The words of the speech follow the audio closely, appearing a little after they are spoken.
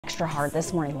extra hard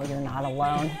this morning. Well, you're not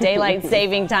alone. Daylight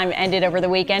saving time ended over the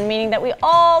weekend, meaning that we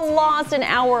all lost an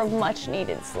hour of much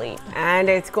needed sleep. And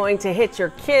it's going to hit your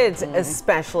kids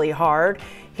especially hard.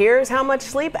 Here's how much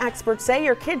sleep experts say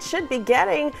your kids should be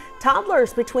getting.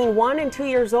 Toddlers between 1 and 2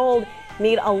 years old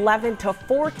need 11 to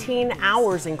 14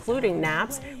 hours, including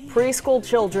naps. Preschool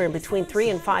children between 3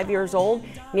 and 5 years old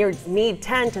need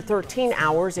 10 to 13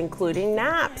 hours, including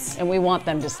naps. And we want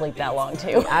them to sleep that long,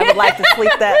 too. I would like to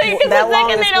sleep that long as well. The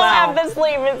second they don't have the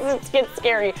sleep, it gets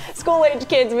scary. School-age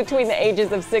kids between the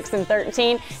ages of 6 and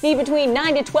 13 need between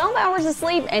 9 to 12 hours of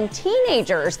sleep, and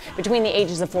teenagers between the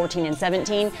ages of 14 and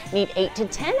 17 need 8 to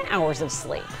 10 hours of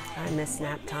sleep. I miss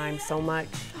nap time so much.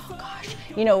 Oh gosh,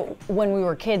 you know, when we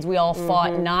were kids, we all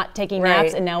fought not taking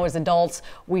naps, and now as adults,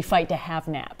 we fight to have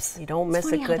naps. You don't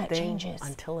miss a good thing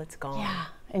until it's gone. Yeah,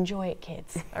 enjoy it,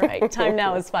 kids. All right, time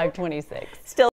now is 5:26. Still